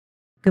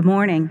Good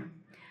morning.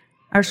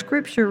 Our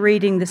scripture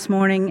reading this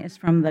morning is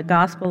from the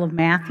Gospel of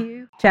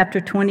Matthew, chapter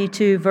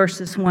 22,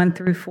 verses 1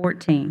 through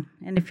 14.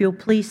 And if you'll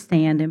please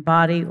stand in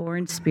body or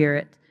in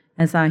spirit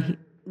as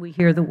we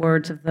hear the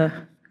words of the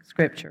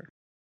scripture.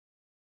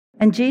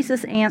 And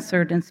Jesus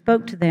answered and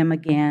spoke to them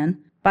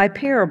again by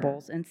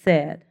parables and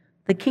said,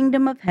 "The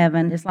kingdom of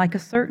heaven is like a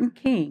certain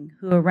king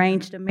who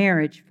arranged a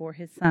marriage for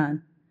his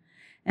son,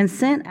 and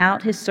sent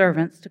out his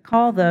servants to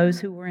call those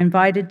who were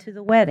invited to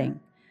the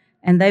wedding,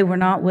 and they were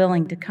not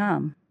willing to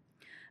come.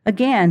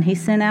 Again, he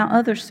sent out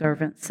other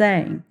servants,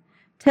 saying,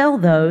 'Tell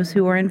those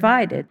who are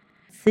invited,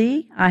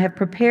 see, I have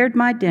prepared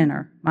my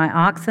dinner. My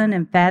oxen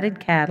and fatted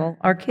cattle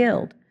are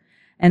killed,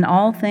 and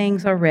all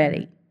things are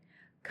ready.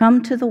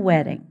 Come to the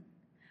wedding.'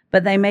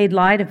 But they made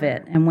light of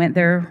it and went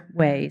their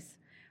ways,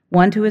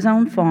 one to his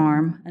own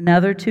farm,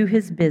 another to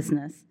his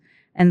business,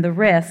 and the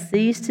rest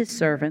seized his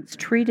servants,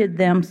 treated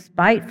them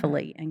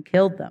spitefully, and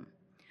killed them.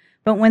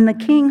 But when the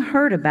king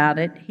heard about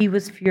it, he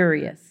was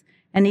furious,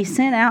 and he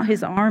sent out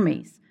his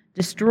armies,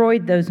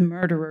 destroyed those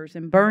murderers,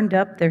 and burned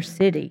up their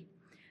city.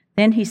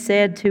 Then he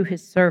said to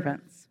his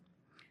servants,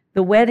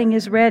 'The wedding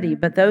is ready,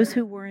 but those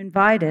who were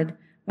invited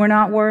were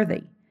not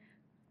worthy.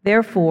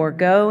 Therefore,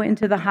 go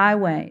into the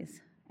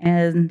highways,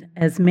 and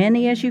as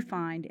many as you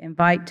find,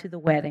 invite to the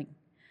wedding.'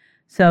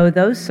 So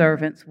those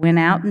servants went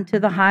out into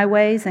the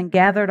highways and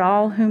gathered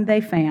all whom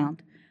they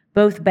found,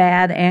 both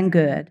bad and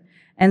good,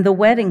 and the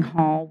wedding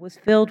hall was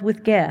filled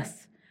with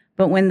guests.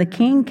 But when the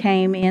king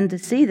came in to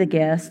see the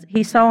guests,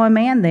 he saw a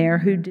man there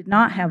who did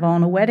not have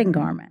on a wedding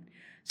garment.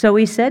 So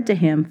he said to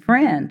him,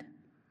 'Friend,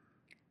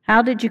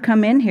 how did you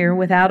come in here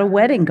without a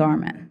wedding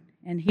garment?'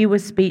 And he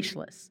was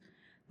speechless.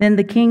 Then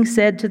the king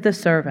said to the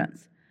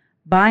servants,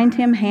 'Bind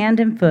him hand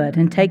and foot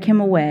and take him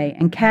away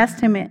and cast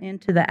him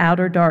into the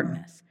outer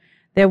darkness.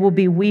 There will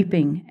be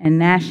weeping and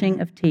gnashing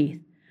of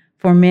teeth,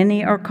 for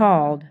many are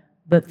called,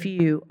 but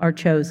few are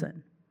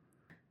chosen.'"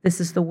 This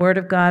is the word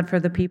of God for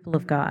the people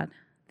of God.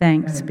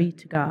 Thanks be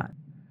to God.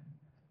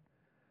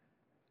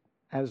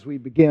 As we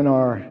begin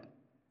our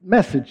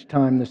message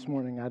time this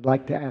morning, I'd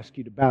like to ask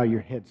you to bow your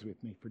heads with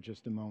me for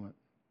just a moment.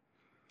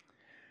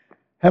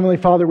 Heavenly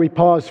Father, we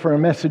pause for a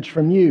message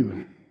from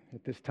you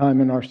at this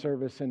time in our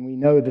service, and we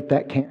know that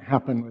that can't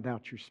happen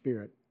without your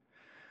Spirit.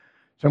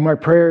 So my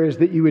prayer is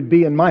that you would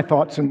be in my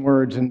thoughts and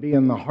words and be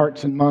in the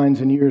hearts and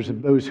minds and ears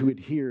of those who would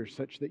hear,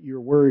 such that your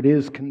word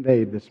is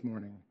conveyed this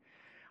morning.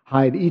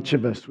 Hide each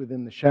of us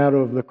within the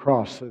shadow of the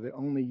cross so that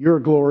only your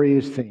glory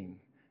is seen.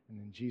 And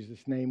in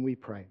Jesus' name we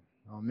pray.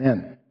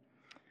 Amen.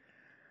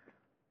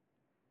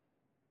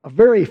 A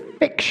very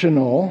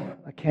fictional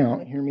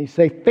account, hear me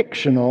say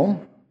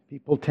fictional.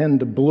 People tend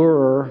to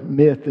blur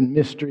myth and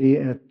mystery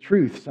and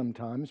truth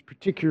sometimes,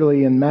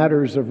 particularly in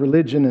matters of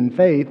religion and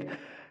faith.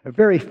 A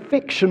very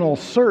fictional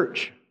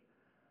search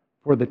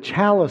for the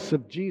chalice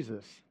of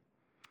Jesus,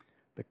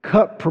 the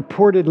cup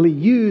purportedly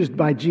used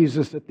by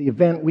Jesus at the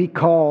event we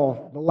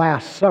call the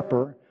Last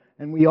Supper,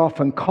 and we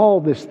often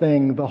call this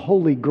thing the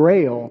Holy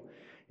Grail,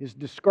 is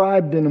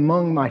described in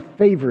among my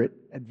favorite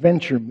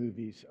adventure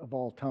movies of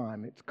all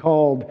time. It's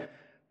called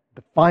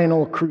The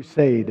Final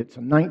Crusade. It's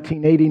a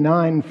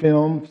 1989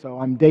 film, so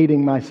I'm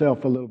dating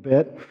myself a little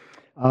bit.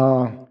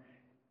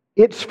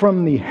 It's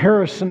from the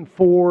Harrison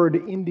Ford,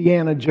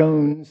 Indiana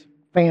Jones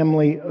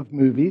family of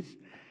movies.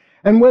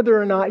 And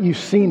whether or not you've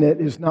seen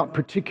it is not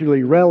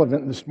particularly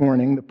relevant this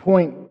morning. The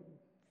point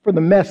for the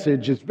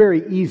message is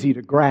very easy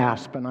to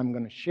grasp, and I'm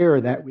going to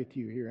share that with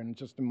you here in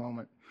just a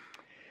moment.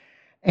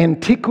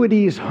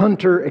 Antiquities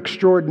hunter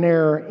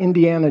extraordinaire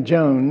Indiana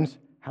Jones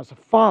has a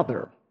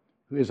father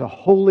who is a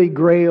Holy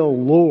Grail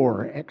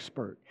lore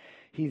expert.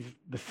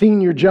 The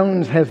senior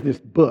Jones has this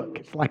book.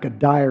 It's like a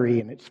diary,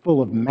 and it's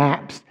full of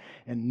maps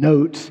and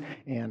notes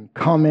and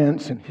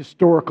comments and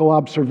historical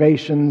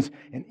observations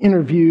and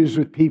interviews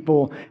with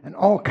people and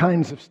all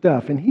kinds of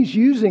stuff. And he's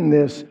using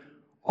this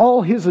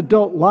all his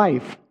adult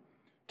life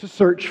to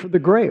search for the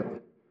Grail.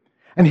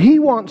 And he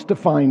wants to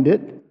find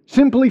it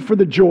simply for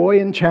the joy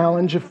and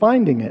challenge of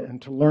finding it and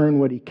to learn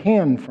what he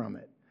can from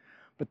it.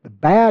 But the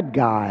bad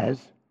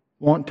guys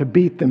want to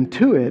beat them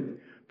to it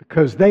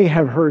because they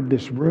have heard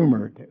this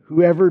rumor that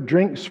whoever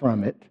drinks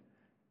from it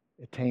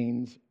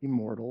attains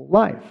immortal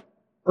life.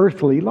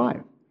 Earthly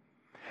life.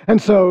 And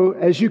so,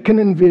 as you can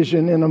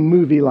envision in a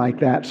movie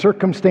like that,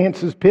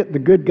 circumstances pit the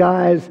good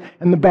guys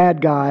and the bad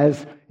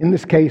guys, in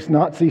this case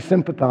Nazi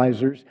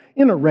sympathizers,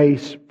 in a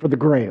race for the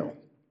Grail.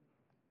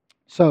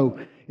 So,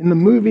 in the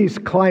movie's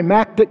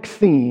climactic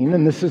scene,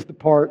 and this is the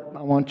part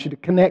I want you to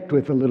connect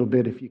with a little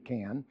bit if you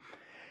can,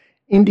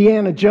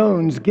 Indiana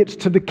Jones gets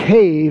to the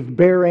cave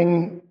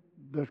bearing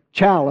the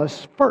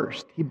chalice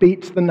first. He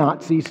beats the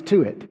Nazis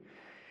to it.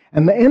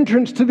 And the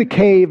entrance to the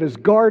cave is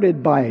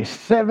guarded by a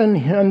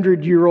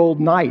 700-year-old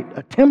knight,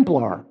 a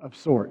Templar of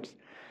sorts.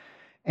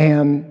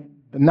 And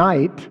the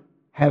knight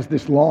has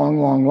this long,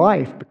 long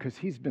life because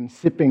he's been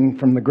sipping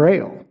from the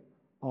Grail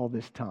all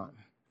this time.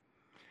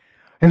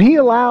 And he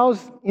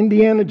allows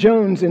Indiana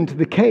Jones into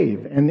the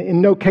cave. And in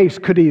no case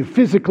could he have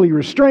physically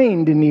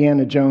restrained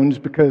Indiana Jones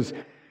because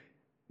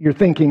you're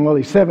thinking, well,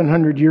 he's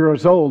 700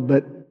 years old,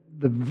 but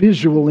the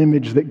visual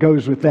image that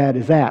goes with that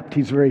is apt.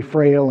 He's very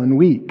frail and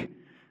weak.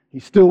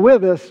 He's still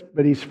with us,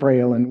 but he's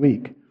frail and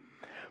weak.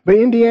 But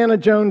Indiana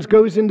Jones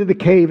goes into the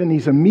cave and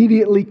he's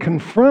immediately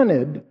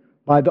confronted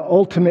by the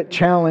ultimate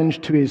challenge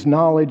to his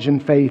knowledge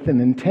and faith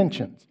and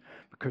intentions.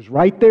 Because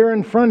right there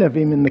in front of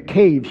him in the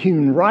cave,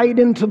 hewn right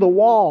into the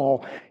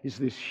wall, is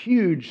this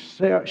huge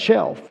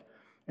shelf.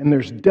 And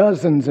there's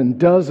dozens and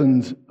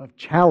dozens of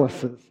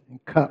chalices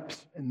and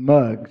cups and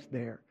mugs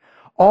there.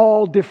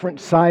 All different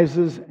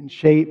sizes and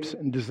shapes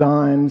and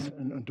designs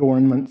and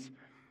adornments.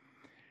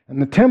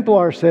 And the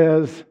Templar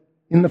says,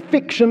 in the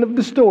fiction of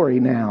the story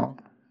now,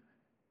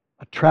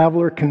 a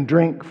traveler can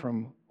drink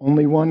from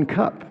only one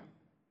cup.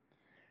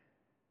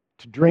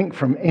 To drink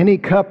from any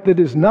cup that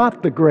is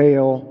not the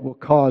Grail will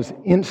cause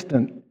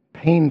instant,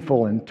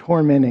 painful, and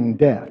tormenting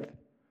death.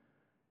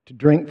 To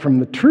drink from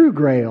the true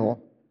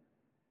Grail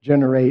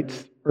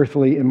generates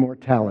earthly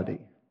immortality.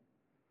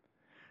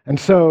 And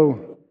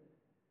so,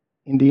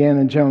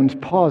 Indiana Jones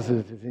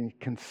pauses as he's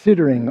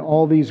considering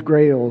all these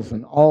grails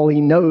and all he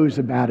knows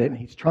about it, and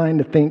he's trying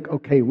to think,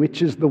 okay,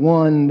 which is the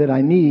one that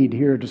I need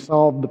here to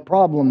solve the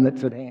problem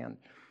that's at hand?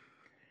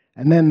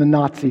 And then the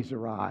Nazis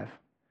arrive.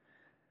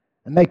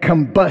 And they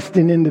come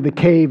busting into the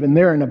cave, and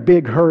they're in a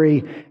big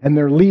hurry, and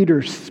their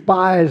leader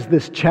spies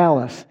this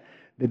chalice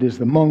that is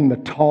among the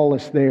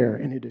tallest there,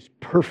 and it is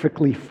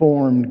perfectly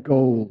formed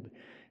gold.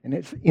 And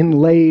it's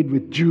inlaid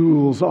with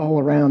jewels all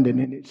around it,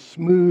 and it's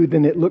smooth,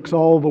 and it looks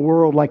all the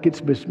world like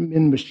it's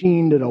been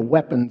machined at a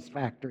weapons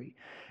factory.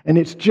 And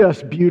it's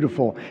just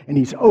beautiful. And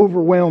he's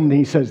overwhelmed, and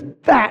he says,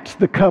 that's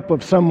the cup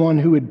of someone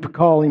who would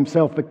call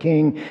himself a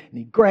king. And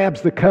he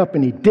grabs the cup,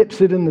 and he dips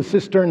it in the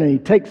cistern, and he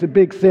takes a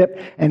big sip,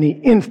 and he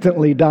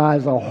instantly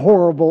dies a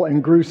horrible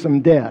and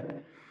gruesome death.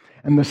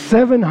 And the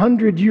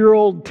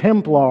 700-year-old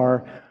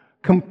Templar,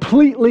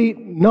 completely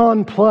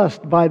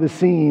nonplussed by the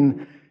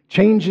scene,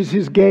 changes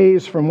his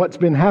gaze from what's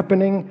been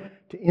happening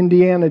to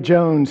Indiana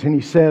Jones, and he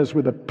says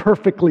with a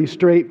perfectly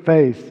straight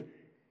face,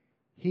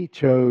 he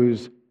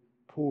chose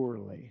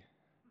poorly.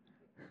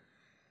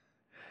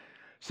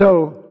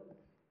 So,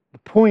 the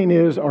point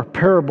is, our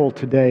parable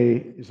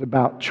today is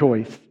about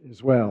choice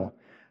as well.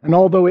 And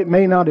although it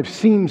may not have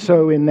seemed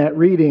so in that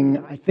reading,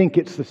 I think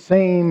it's the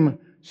same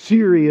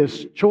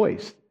serious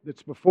choice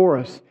that's before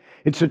us.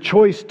 It's a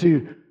choice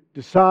to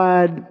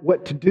decide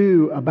what to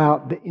do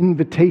about the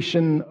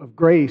invitation of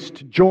grace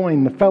to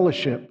join the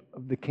fellowship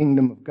of the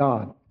kingdom of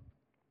God.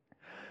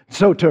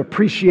 So to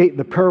appreciate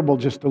the parable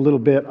just a little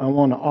bit, I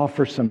want to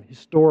offer some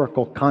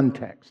historical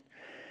context.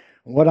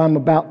 What I'm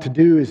about to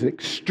do is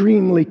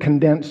extremely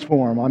condensed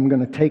form. I'm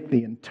going to take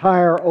the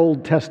entire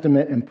Old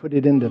Testament and put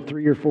it into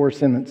 3 or 4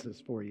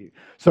 sentences for you.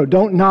 So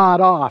don't nod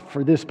off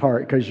for this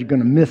part because you're going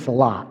to miss a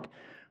lot.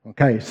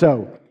 Okay,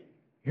 so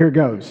here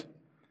goes.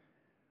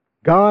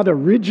 God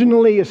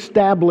originally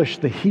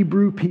established the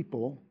Hebrew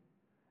people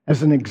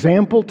as an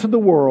example to the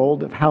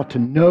world of how to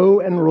know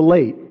and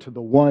relate to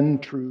the one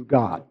true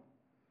God.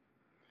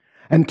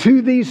 And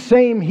to these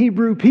same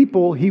Hebrew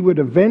people, He would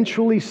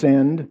eventually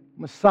send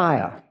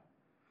Messiah,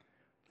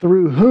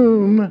 through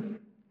whom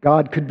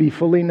God could be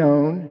fully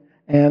known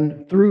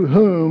and through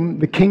whom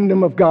the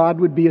kingdom of God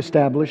would be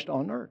established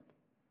on earth.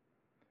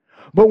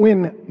 But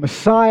when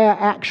Messiah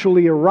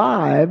actually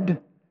arrived,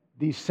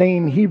 these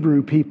same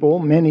Hebrew people,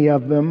 many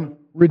of them,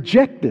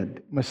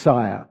 rejected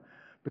Messiah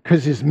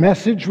because His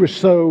message was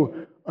so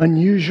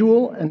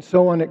unusual and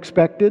so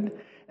unexpected,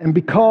 and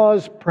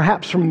because,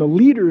 perhaps from the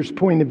leader's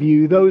point of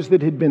view, those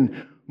that had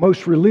been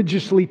most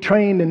religiously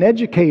trained and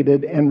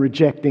educated and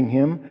rejecting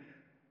Him,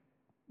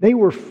 they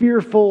were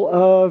fearful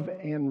of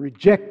and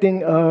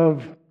rejecting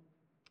of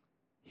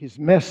His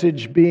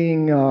message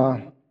being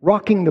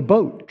rocking the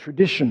boat,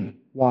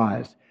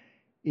 tradition-wise.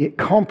 It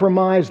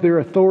compromised their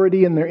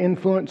authority and their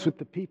influence with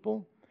the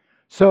people.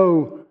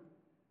 So,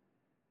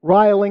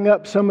 riling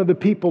up some of the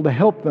people to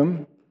help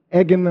them,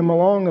 egging them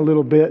along a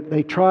little bit,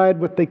 they tried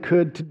what they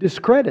could to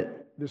discredit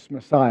this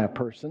Messiah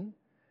person,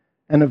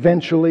 and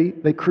eventually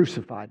they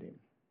crucified Him.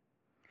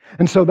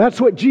 And so that's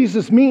what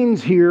Jesus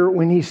means here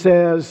when He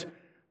says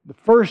the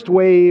first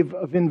wave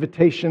of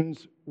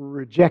invitations were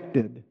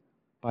rejected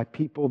by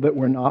people that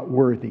were not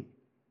worthy.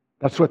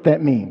 That's what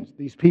that means.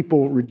 These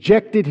people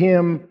rejected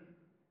Him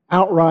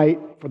outright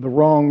for the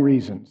wrong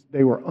reasons.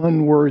 They were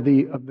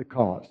unworthy of the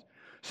cause.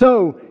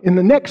 So, in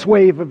the next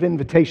wave of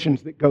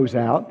invitations that goes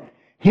out,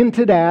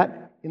 hinted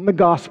at in the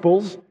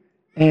Gospels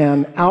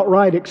and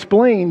outright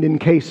explained in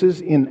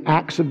cases in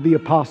Acts of the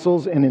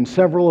Apostles and in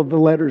several of the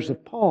letters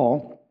of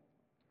Paul,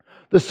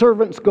 the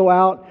servants go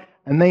out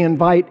and they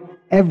invite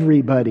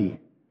everybody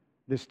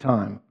this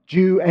time,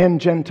 Jew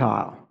and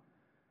Gentile,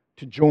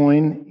 to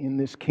join in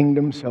this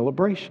kingdom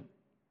celebration.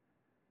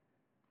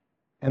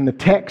 And the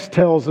text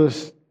tells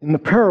us in the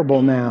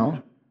parable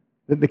now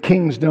that the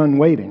king's done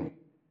waiting.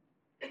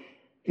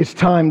 It's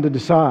time to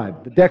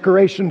decide. The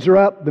decorations are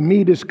up, the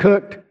meat is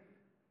cooked,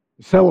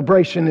 the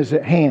celebration is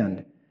at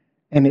hand,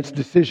 and it's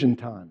decision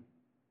time.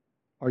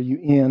 Are you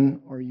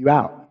in or are you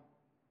out?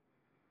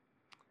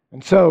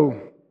 And so,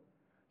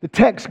 The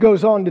text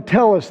goes on to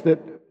tell us that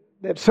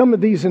some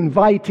of these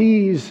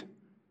invitees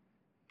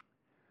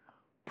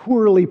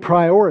poorly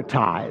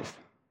prioritize,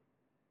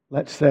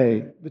 let's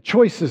say, the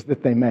choices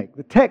that they make.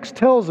 The text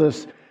tells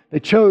us they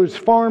chose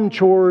farm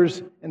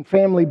chores and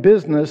family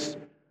business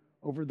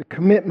over the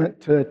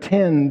commitment to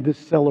attend this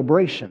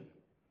celebration.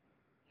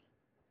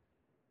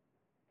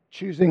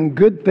 Choosing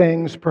good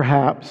things,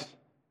 perhaps,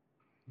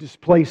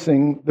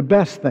 displacing the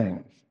best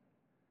things.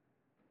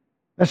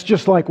 That's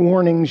just like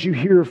warnings you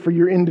hear for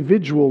your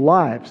individual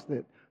lives,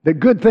 that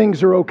good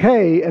things are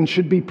okay and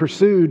should be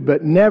pursued,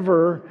 but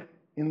never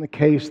in the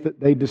case that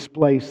they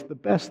displace the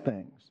best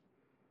things.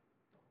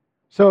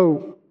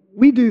 So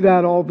we do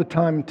that all the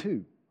time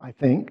too, I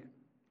think.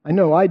 I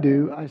know I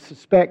do. I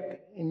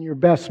suspect in your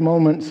best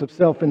moments of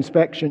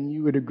self-inspection,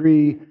 you would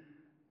agree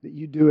that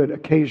you do it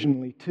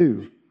occasionally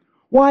too.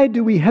 Why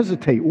do we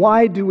hesitate?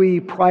 Why do we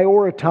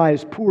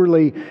prioritize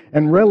poorly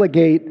and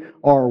relegate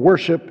our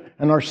worship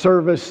and our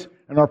service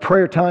and our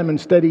prayer time and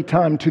study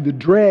time to the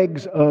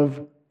dregs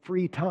of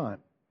free time?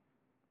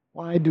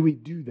 Why do we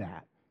do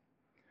that?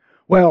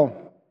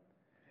 Well,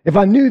 if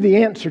I knew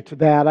the answer to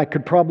that, I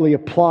could probably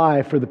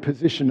apply for the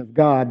position of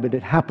God, but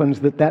it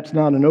happens that that's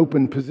not an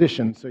open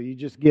position, so you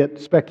just get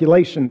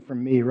speculation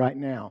from me right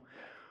now.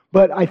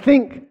 But I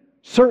think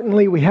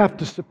certainly we have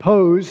to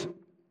suppose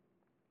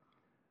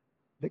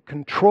that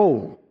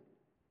control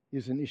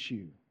is an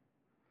issue.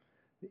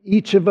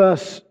 Each of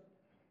us,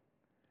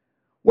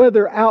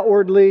 whether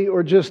outwardly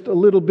or just a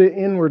little bit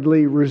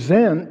inwardly,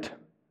 resent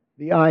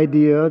the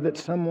idea that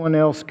someone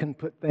else can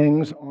put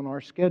things on our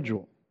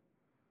schedule.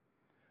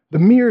 The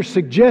mere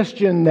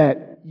suggestion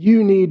that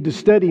you need to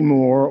study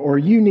more or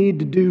you need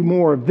to do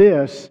more of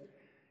this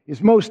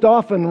is most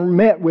often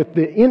met with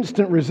the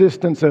instant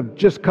resistance of,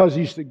 just because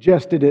you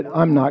suggested it,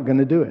 I'm not going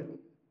to do it.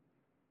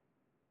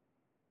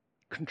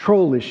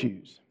 Control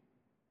issues.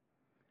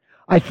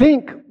 I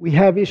think we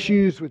have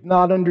issues with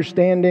not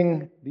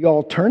understanding the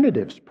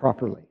alternatives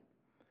properly.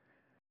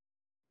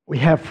 We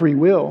have free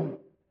will,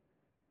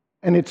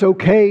 and it's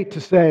okay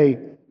to say,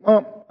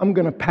 oh, I'm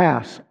going to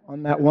pass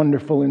on that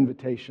wonderful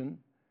invitation.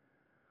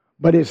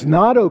 But it's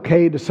not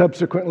okay to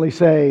subsequently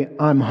say,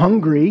 I'm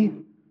hungry,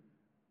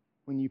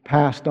 when you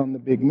passed on the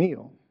big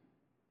meal.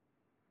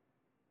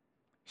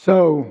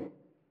 So,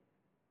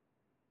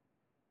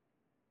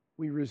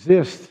 we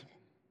resist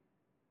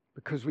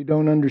because we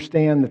don't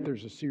understand that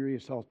there's a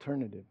serious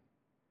alternative.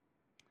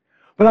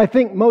 But I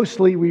think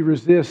mostly we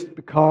resist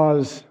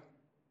because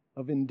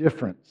of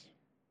indifference.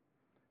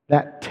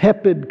 That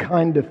tepid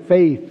kind of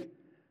faith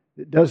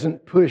that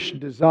doesn't push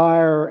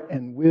desire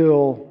and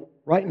will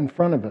right in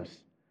front of us.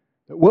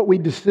 That what we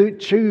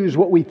choose,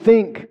 what we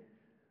think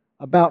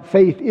about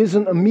faith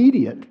isn't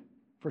immediate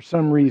for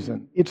some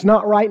reason. It's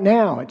not right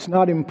now. It's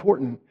not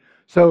important.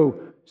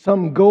 So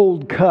some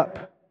gold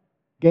cup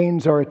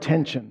gains our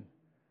attention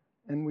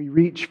and we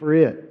reach for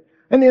it.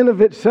 And in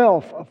of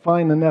itself, a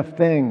fine enough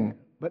thing,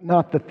 but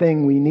not the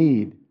thing we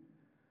need.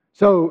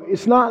 So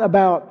it's not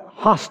about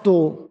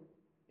hostile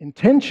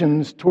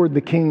intentions toward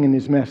the king and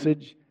his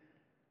message.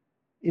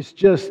 It's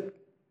just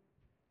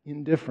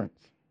indifference.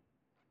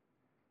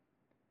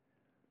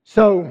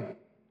 So,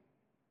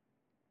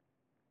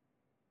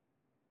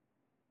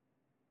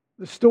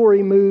 the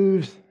story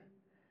moves,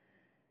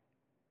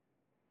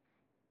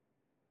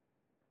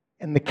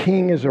 and the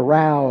king is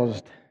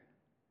aroused.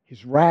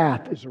 His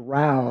wrath is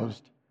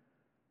aroused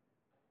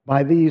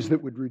by these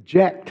that would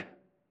reject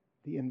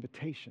the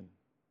invitation.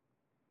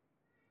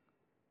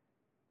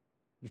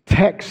 The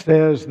text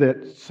says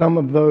that some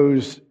of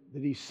those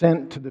that he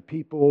sent to the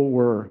people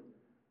were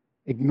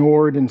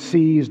ignored and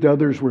seized,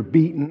 others were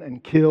beaten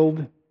and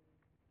killed.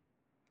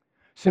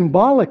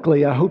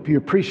 Symbolically, I hope you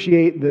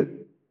appreciate that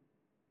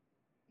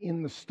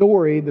in the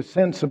story, the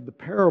sense of the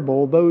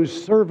parable,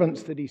 those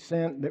servants that he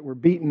sent that were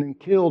beaten and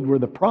killed were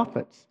the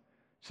prophets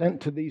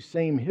sent to these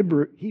same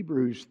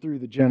Hebrews through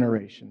the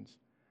generations.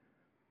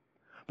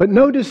 But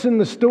notice in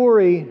the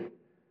story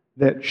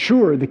that,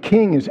 sure, the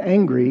king is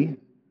angry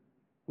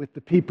with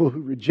the people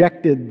who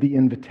rejected the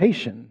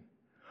invitation,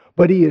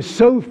 but he is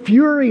so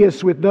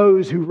furious with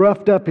those who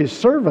roughed up his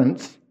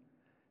servants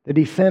that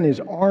he sent his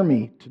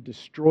army to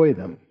destroy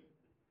them.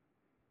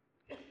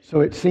 So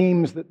it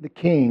seems that the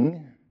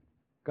king,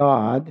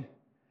 God,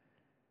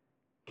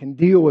 can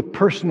deal with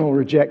personal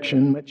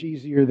rejection much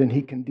easier than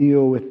he can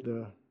deal with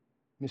the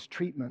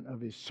mistreatment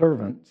of his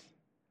servants.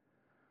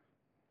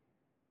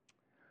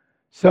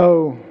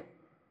 So,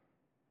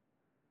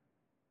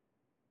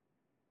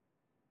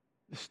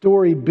 the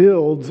story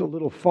builds a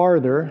little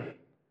farther,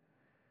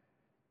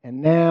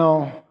 and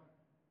now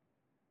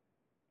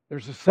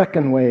there's a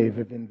second wave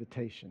of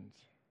invitations.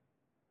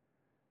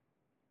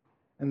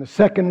 And the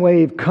second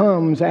wave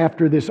comes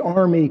after this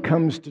army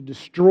comes to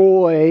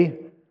destroy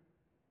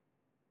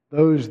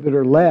those that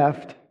are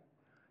left.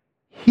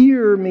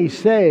 Hear me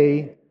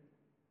say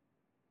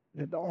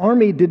that the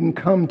army didn't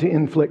come to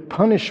inflict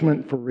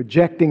punishment for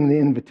rejecting the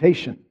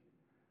invitation.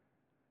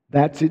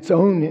 That's its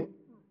own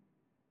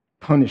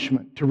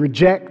punishment, to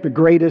reject the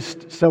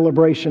greatest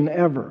celebration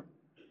ever.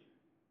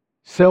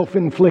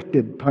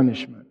 self-inflicted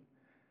punishment.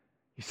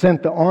 He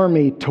sent the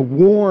army to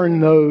warn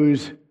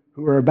those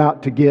who are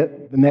about to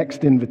get the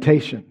next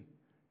invitation,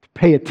 to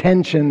pay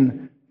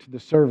attention to the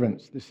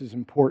servants. This is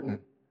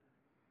important.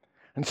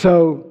 And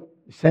so,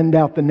 send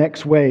out the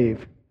next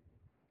wave.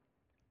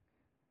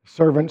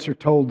 Servants are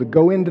told to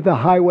go into the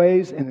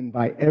highways and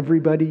invite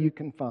everybody you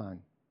can find,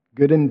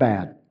 good and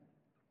bad,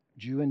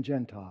 Jew and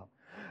Gentile.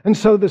 And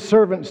so the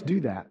servants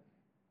do that.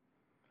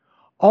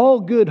 All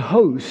good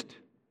hosts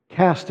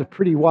cast a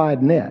pretty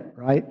wide net,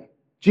 right?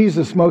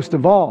 Jesus most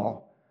of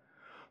all.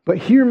 But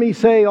hear me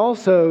say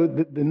also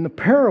that in the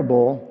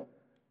parable,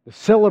 the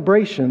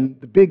celebration,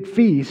 the big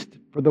feast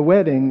for the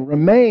wedding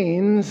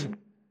remains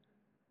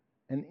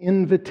an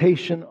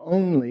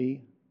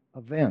invitation-only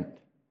event.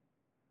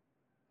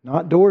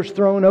 Not doors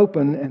thrown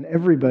open and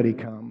everybody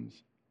comes.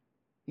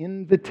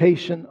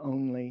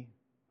 Invitation-only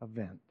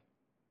event.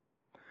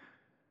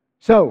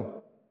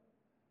 So,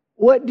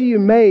 what do you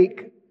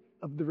make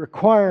of the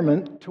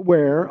requirement to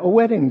wear a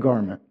wedding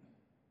garment?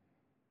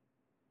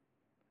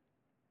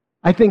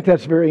 I think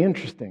that's very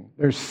interesting.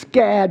 There's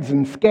scads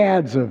and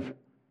scads of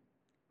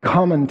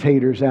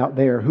commentators out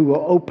there who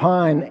will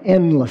opine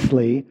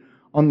endlessly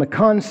on the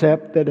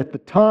concept that at the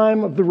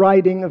time of the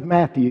writing of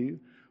Matthew,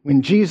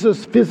 when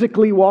Jesus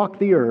physically walked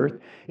the earth,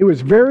 it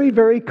was very,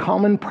 very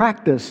common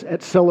practice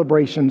at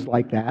celebrations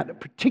like that,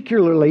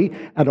 particularly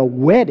at a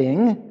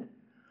wedding,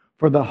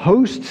 for the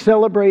host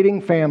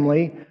celebrating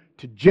family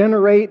to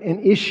generate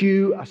and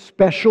issue a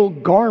special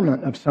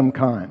garment of some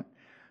kind.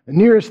 The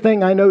nearest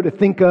thing I know to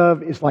think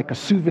of is like a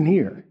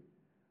souvenir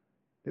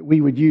that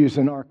we would use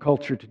in our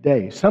culture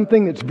today.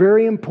 Something that's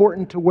very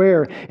important to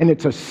wear, and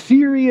it's a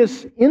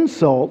serious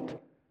insult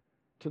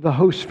to the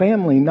host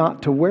family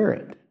not to wear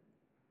it.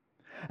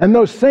 And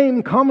those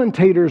same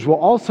commentators will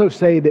also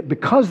say that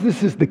because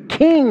this is the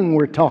king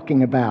we're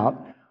talking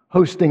about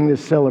hosting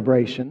this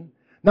celebration,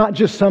 not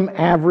just some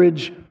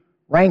average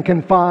rank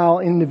and file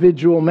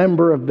individual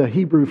member of the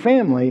Hebrew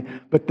family,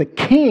 but the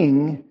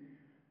king,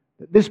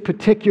 that this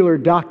particular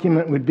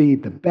document would be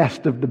the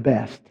best of the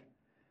best.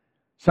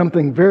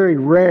 Something very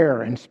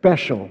rare and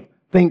special.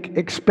 Think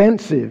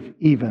expensive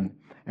even.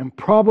 And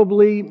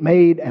probably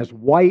made as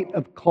white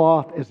of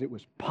cloth as it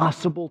was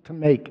possible to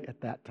make at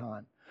that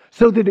time,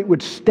 so that it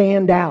would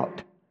stand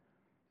out,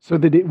 so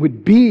that it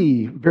would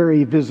be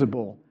very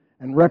visible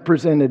and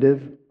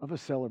representative of a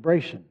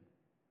celebration.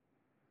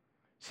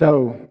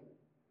 So,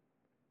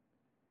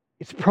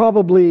 it's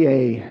probably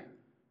a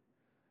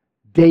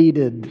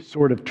dated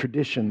sort of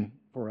tradition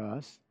for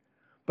us,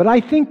 but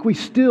I think we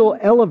still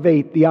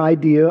elevate the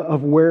idea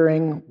of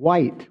wearing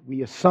white.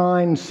 We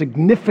assign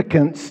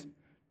significance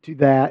to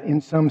that in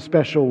some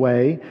special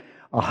way,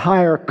 a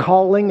higher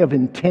calling of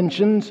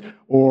intentions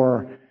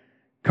or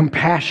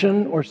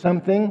compassion or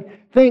something.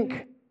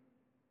 Think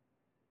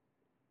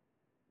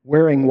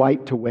wearing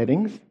white to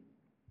weddings.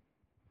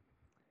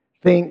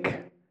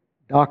 Think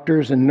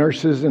doctors and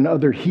nurses and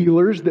other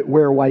healers that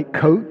wear white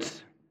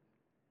coats.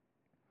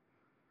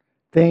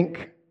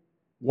 Think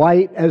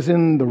white as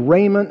in the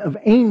raiment of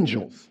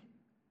angels.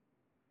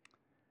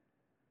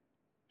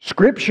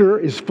 Scripture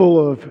is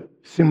full of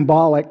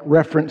symbolic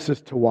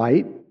references to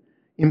white.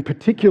 In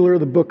particular,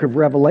 the book of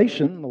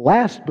Revelation, the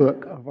last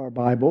book of our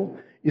Bible,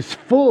 is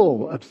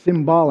full of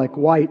symbolic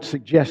white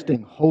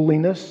suggesting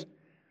holiness,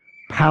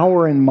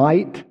 power and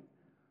might,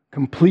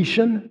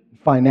 completion,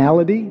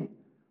 finality,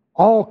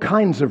 all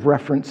kinds of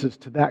references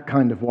to that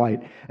kind of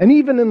white. And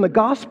even in the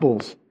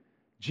Gospels,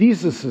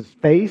 Jesus'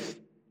 face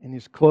and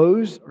his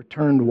clothes are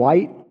turned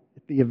white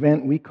at the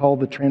event we call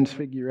the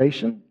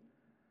Transfiguration.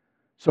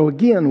 So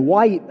again,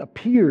 white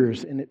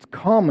appears and it's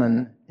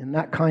common in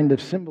that kind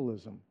of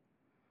symbolism.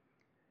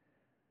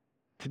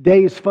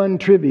 Today's fun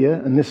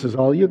trivia, and this is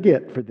all you'll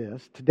get for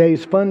this,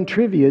 today's fun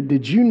trivia,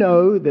 did you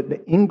know that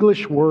the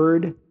English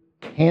word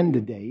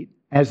candidate,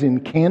 as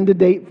in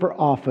candidate for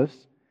office,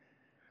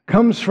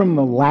 comes from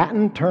the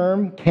Latin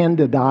term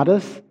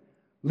candidatus,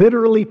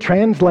 literally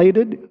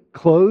translated,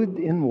 clothed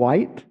in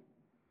white?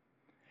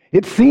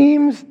 It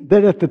seems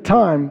that at the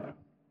time,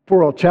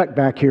 poor old Chuck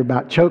back here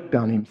about choked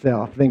on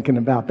himself thinking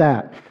about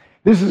that.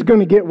 This is going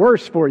to get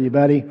worse for you,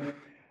 buddy.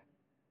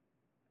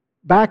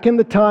 Back in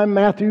the time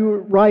Matthew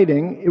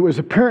writing, it was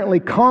apparently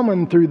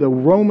common through the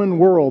Roman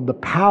world, the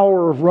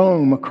power of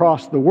Rome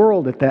across the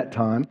world at that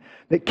time,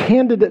 that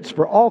candidates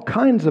for all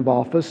kinds of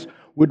office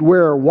would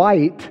wear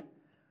white.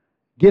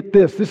 Get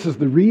this, this is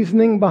the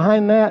reasoning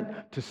behind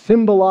that, to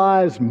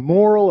symbolize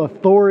moral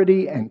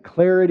authority and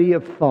clarity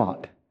of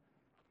thought.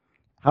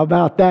 How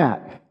about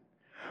that?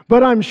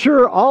 But I'm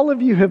sure all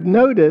of you have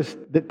noticed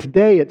that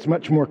today it's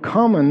much more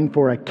common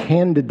for a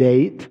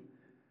candidate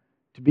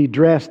to be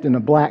dressed in a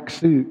black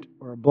suit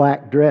or a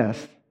black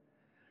dress.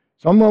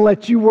 So I'm going to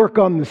let you work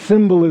on the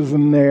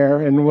symbolism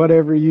there and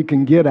whatever you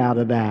can get out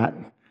of that.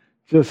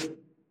 Just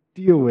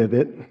deal with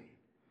it.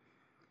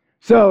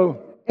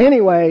 So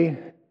anyway,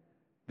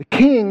 the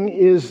king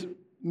is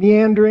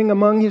meandering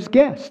among his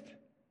guests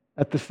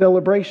at the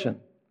celebration,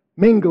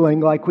 mingling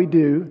like we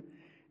do,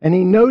 and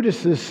he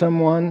notices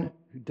someone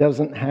who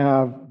doesn't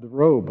have the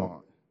robe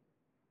on.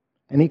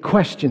 And he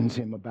questions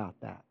him about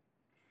that.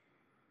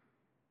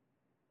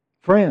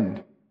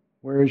 Friend,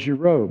 where is your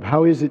robe?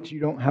 How is it you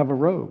don't have a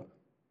robe?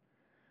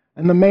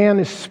 And the man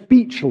is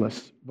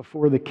speechless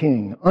before the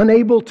king,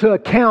 unable to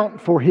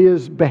account for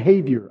his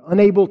behavior,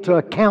 unable to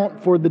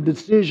account for the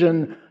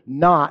decision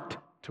not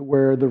to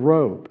wear the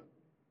robe.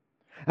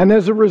 And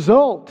as a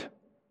result,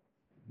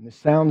 and this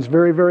sounds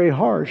very, very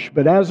harsh,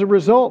 but as a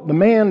result, the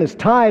man is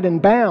tied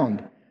and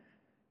bound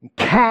and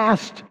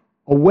cast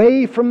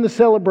away from the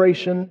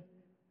celebration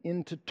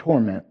into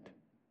torment.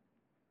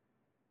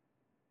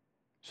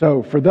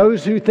 So, for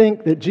those who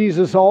think that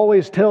Jesus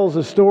always tells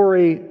a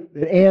story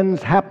that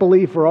ends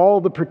happily for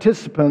all the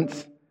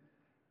participants,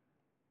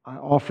 I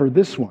offer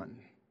this one.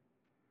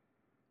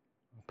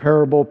 A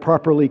parable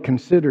properly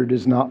considered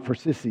is not for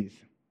sissies.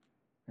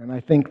 And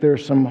I think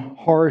there's some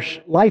harsh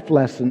life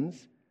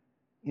lessons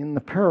in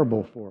the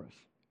parable for us.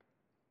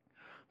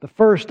 The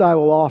first I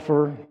will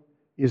offer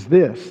is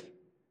this.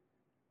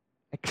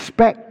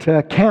 Expect to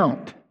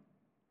account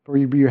for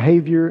your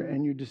behavior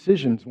and your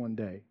decisions one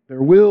day.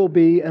 There will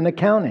be an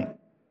accounting.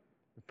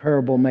 The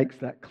parable makes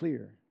that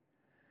clear.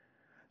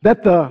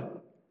 That the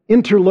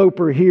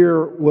interloper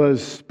here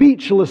was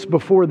speechless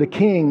before the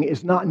king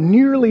is not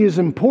nearly as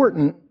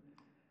important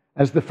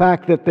as the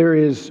fact that there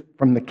is,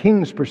 from the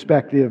king's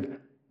perspective,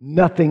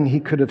 nothing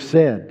he could have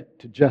said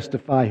to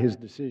justify his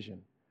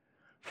decision.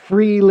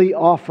 Freely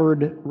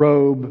offered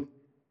robe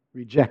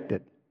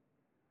rejected.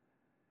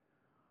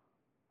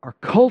 Our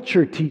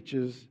culture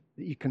teaches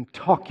that you can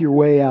talk your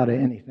way out of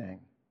anything.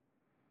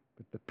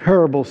 But the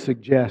parable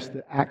suggests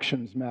that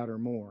actions matter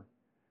more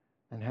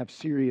and have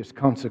serious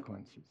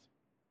consequences.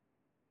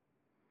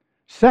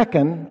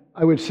 Second,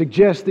 I would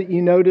suggest that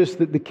you notice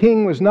that the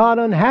king was not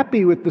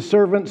unhappy with the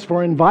servants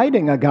for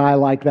inviting a guy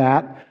like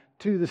that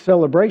to the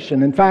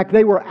celebration. In fact,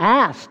 they were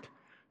asked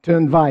to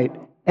invite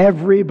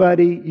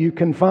everybody you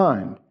can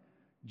find,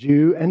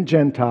 Jew and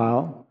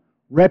Gentile,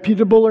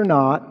 reputable or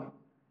not,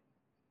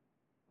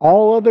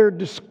 all other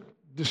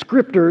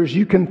descriptors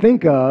you can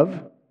think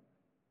of,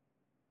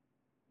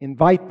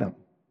 invite them.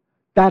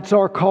 That's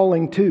our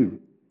calling too.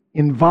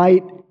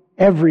 Invite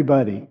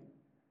everybody.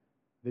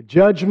 The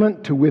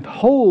judgment to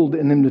withhold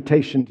an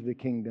invitation to the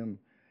kingdom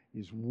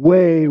is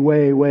way,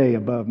 way, way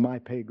above my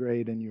pay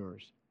grade and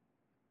yours.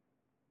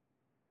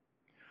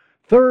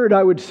 Third,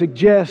 I would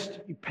suggest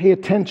you pay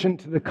attention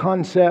to the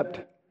concept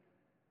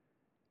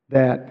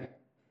that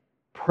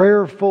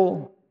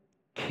prayerful,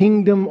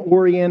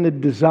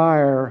 kingdom-oriented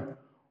desire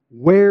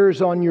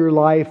wears on your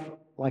life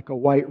like a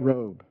white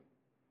robe.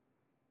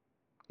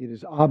 It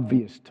is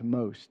obvious to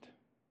most.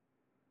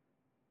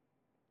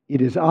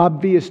 It is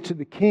obvious to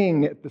the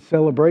king at the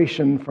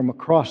celebration from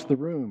across the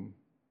room,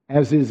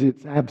 as is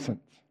its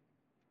absence.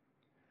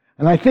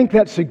 And I think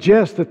that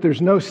suggests that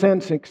there's no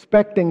sense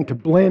expecting to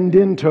blend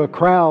into a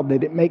crowd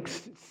that it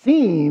makes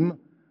seem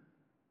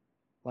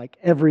like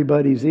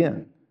everybody's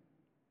in.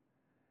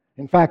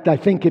 In fact, I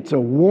think it's a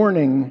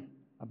warning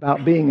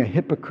about being a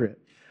hypocrite,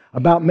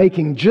 about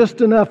making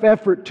just enough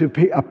effort to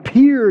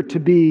appear to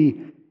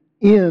be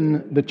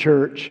in the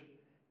church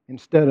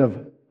instead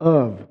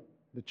of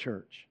the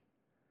church.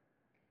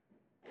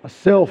 A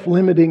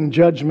self-limiting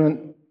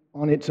judgment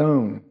on its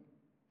own.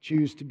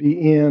 Choose to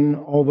be in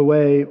all the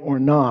way or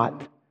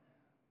not,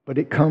 but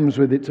it comes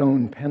with its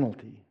own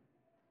penalty.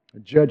 A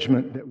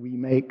judgment that we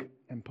make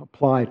and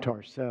apply to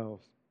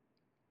ourselves.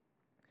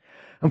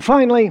 And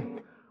finally,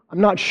 I'm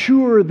not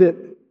sure that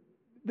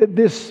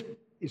this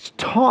is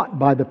taught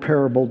by the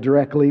parable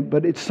directly,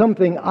 but it's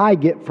something I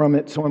get from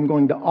it, so I'm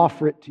going to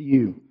offer it to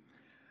you.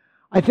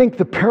 I think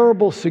the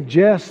parable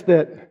suggests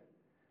that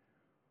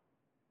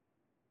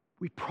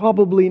we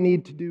probably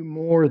need to do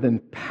more than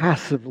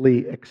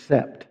passively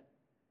accept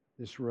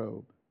this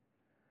robe.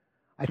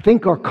 I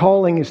think our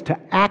calling is to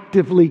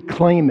actively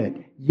claim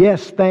it.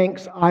 Yes,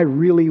 thanks, I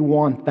really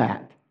want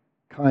that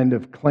kind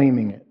of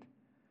claiming it.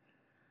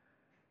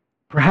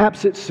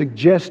 Perhaps it's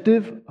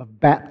suggestive of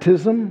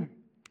baptism,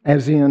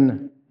 as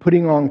in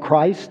putting on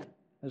Christ,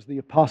 as the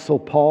Apostle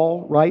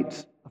Paul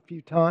writes a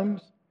few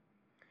times.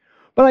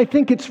 But I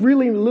think it's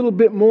really a little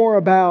bit more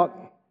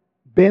about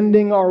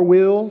bending our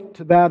will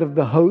to that of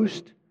the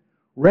host,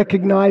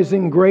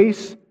 recognizing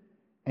grace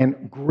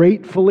and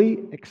gratefully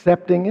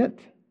accepting it.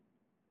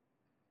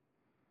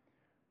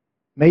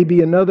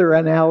 Maybe another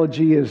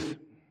analogy is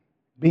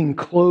being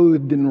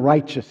clothed in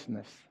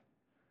righteousness.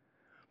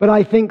 But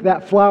I think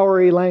that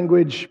flowery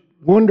language,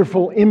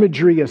 wonderful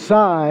imagery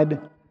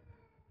aside,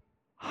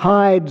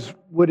 hides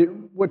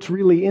what's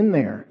really in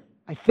there.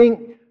 I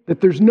think that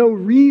there's no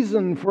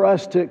reason for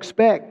us to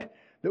expect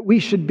that we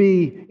should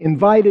be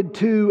invited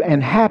to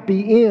and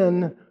happy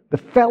in the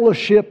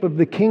fellowship of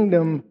the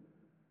kingdom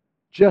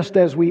just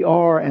as we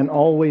are and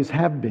always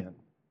have been.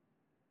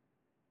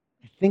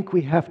 I think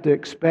we have to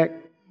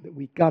expect that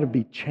we've got to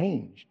be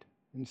changed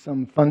in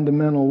some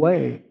fundamental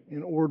way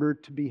in order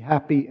to be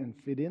happy and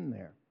fit in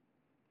there.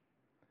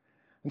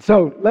 And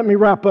so, let me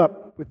wrap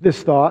up with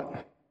this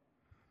thought.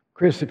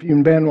 Chris, if you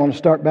and Ben want to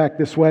start back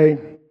this way,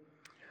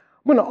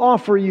 I'm going to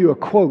offer you a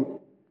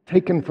quote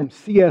taken from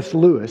C.S.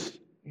 Lewis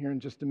here in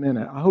just a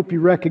minute. I hope you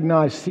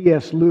recognize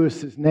C.S.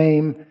 Lewis's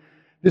name.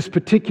 This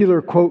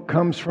particular quote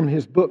comes from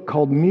his book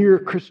called Mere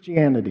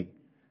Christianity.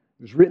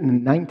 It was written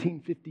in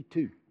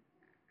 1952,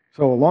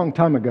 so a long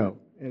time ago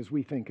as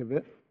we think of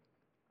it.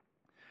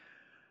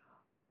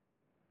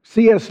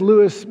 C.S.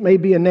 Lewis may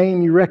be a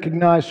name you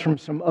recognize from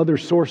some other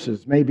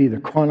sources, maybe the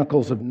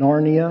Chronicles of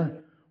Narnia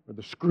or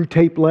the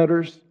Screwtape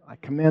Letters. I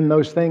commend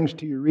those things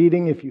to your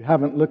reading if you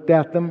haven't looked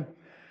at them.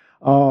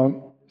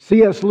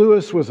 C.S.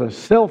 Lewis was a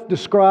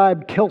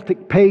self-described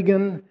Celtic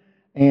pagan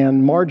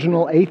and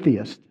marginal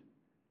atheist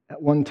at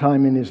one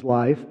time in his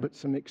life, but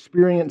some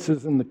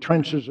experiences in the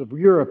trenches of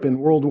Europe in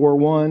World War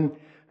I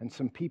and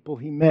some people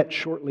he met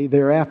shortly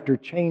thereafter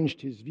changed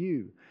his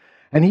view.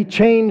 And he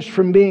changed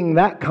from being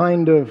that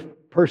kind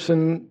of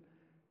person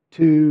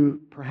to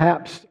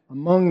perhaps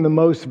among the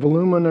most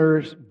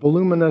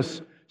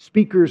voluminous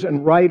speakers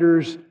and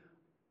writers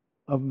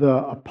of the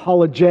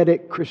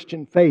apologetic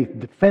Christian faith,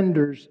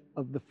 defenders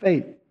of the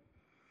faith.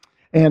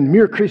 And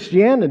Mere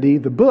Christianity,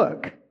 the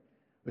book,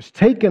 was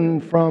taken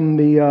from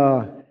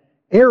the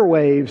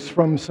airwaves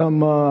from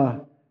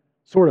some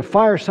sort of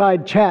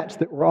fireside chats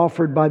that were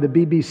offered by the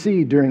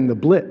BBC during the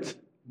Blitz,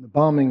 the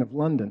bombing of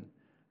London.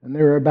 And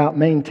they were about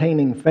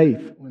maintaining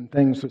faith when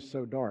things were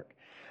so dark.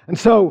 And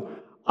so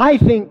I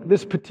think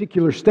this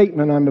particular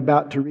statement I'm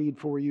about to read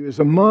for you is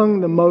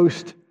among the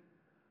most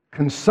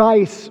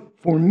concise,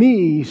 for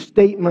me,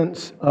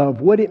 statements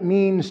of what it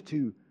means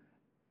to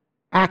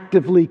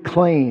actively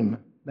claim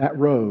that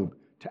robe,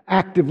 to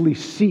actively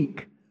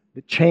seek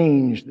the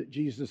change that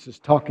Jesus is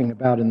talking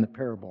about in the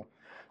parable.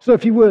 So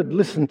if you would,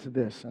 listen to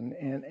this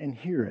and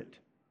hear it.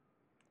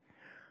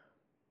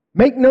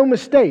 Make no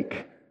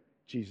mistake,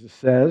 Jesus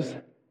says,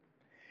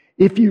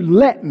 if you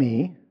let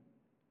me,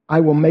 I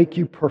will make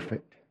you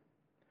perfect.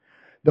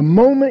 The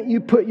moment you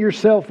put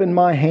yourself in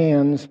my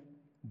hands,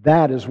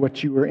 that is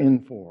what you are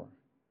in for.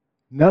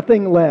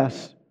 Nothing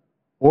less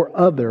or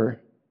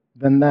other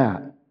than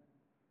that.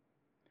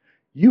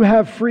 You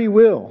have free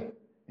will,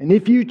 and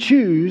if you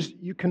choose,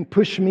 you can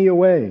push me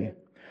away.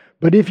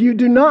 But if you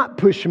do not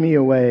push me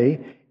away,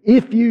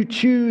 if you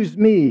choose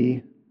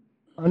me,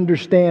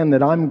 understand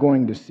that I'm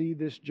going to see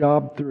this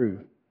job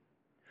through.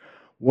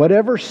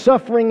 Whatever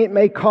suffering it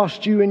may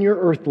cost you in your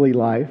earthly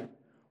life,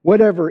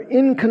 whatever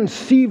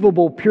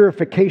inconceivable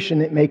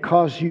purification it may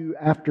cause you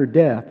after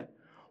death,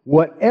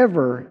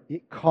 whatever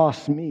it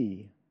costs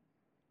me,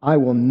 I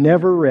will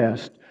never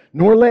rest,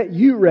 nor let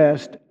you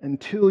rest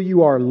until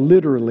you are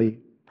literally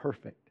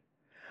perfect.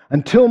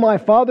 Until my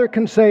Father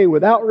can say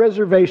without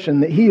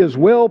reservation that He is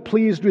well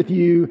pleased with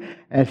you,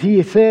 as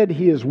He said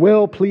He is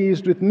well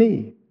pleased with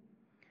me.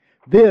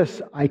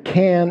 This I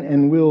can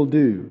and will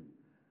do,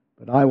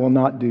 but I will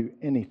not do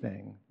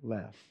anything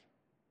less.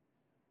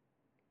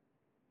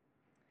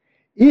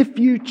 If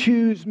you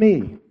choose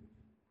me,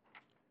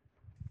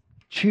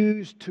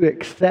 choose to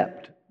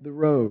accept the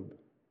robe.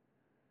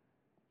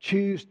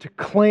 Choose to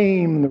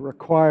claim the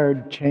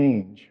required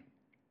change.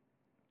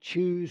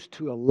 Choose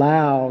to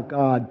allow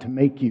God to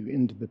make you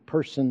into the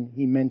person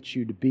He meant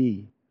you to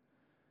be.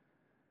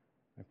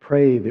 I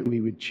pray that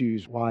we would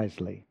choose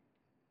wisely.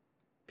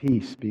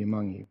 Peace be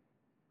among you,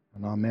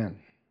 and amen.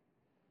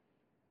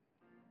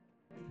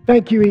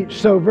 Thank you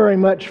each so very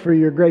much for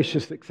your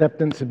gracious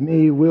acceptance of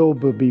me. We'll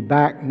be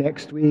back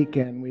next week,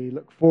 and we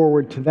look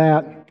forward to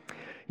that.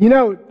 You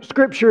know,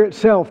 Scripture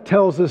itself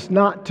tells us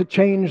not to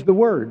change the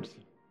words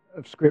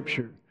of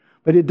Scripture,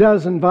 but it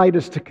does invite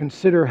us to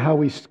consider how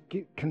we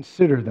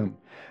consider them.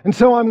 And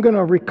so I'm going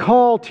to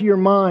recall to your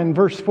mind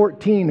verse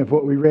 14 of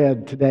what we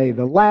read today,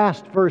 the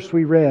last verse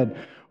we read,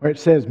 where it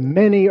says,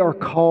 "Many are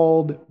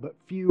called, but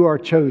few are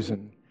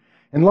chosen."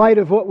 In light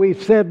of what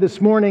we've said this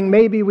morning,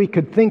 maybe we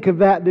could think of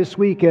that this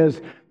week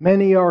as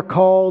many are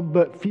called,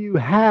 but few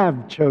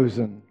have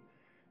chosen.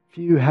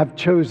 Few have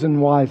chosen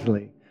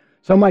wisely.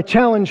 So my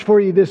challenge for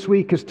you this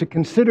week is to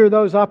consider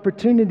those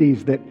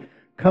opportunities that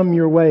come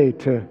your way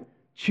to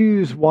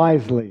choose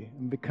wisely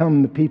and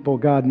become the people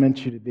God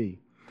meant you to be.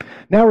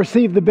 Now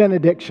receive the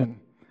benediction.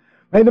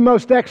 May the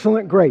most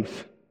excellent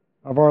grace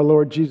of our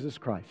Lord Jesus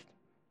Christ,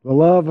 the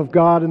love of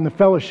God and the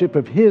fellowship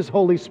of His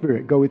Holy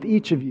Spirit go with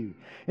each of you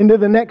into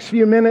the next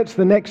few minutes,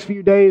 the next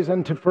few days,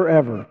 and to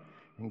forever,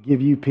 and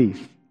give you peace.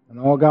 And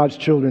all God's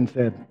children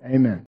said,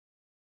 amen.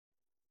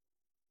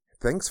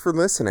 Thanks for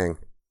listening.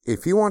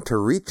 If you want to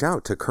reach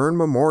out to Kern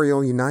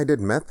Memorial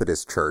United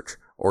Methodist Church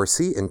or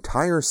see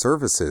entire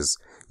services,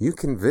 you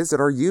can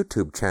visit our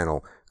YouTube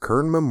channel,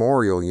 Kern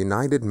Memorial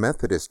United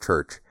Methodist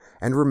Church,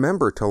 and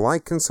remember to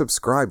like and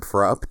subscribe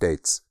for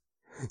updates.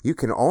 You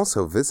can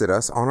also visit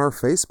us on our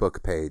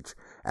Facebook page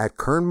at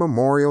Kern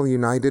Memorial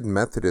United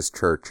Methodist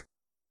Church.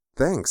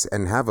 Thanks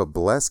and have a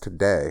blessed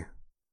day.